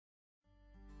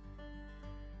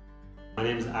My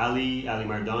name is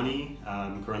Alimardani.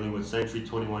 I'm currently with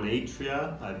C21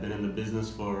 Atria. I've been in the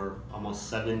business for almost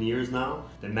 7 years now.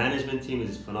 The management team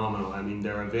is phenomenal. I mean,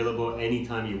 they're available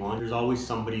anytime you want. There's always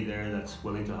somebody there that's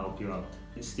willing to help you out.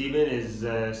 Steven is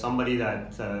somebody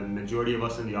that majority of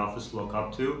us in the office look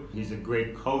up to. He's a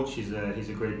great coach, he's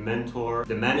a great mentor.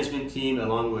 The management team,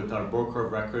 along with our broker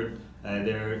of record,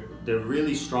 they're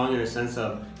really strong in a sense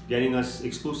of getting us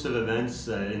exclusive events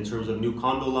in terms of new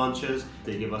condo launches.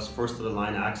 They give us first of the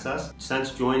line access.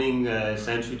 Since joining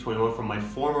C21 from my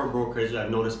former brokerage, I've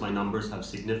noticed my numbers have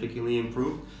significantly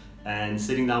improved. And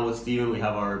sitting down with Steven, we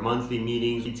have our monthly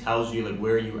meetings. He tells you like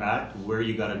where you're at, where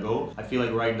you gotta go. I feel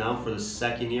like right now for the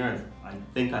second year, I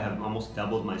think I have almost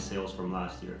doubled my sales from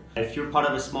last year. If you're part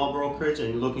of a small brokerage and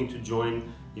you're looking to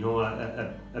join, you know,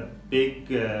 a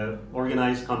big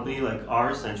organized company like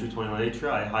ours, C21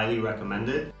 Atria, I highly recommend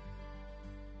it.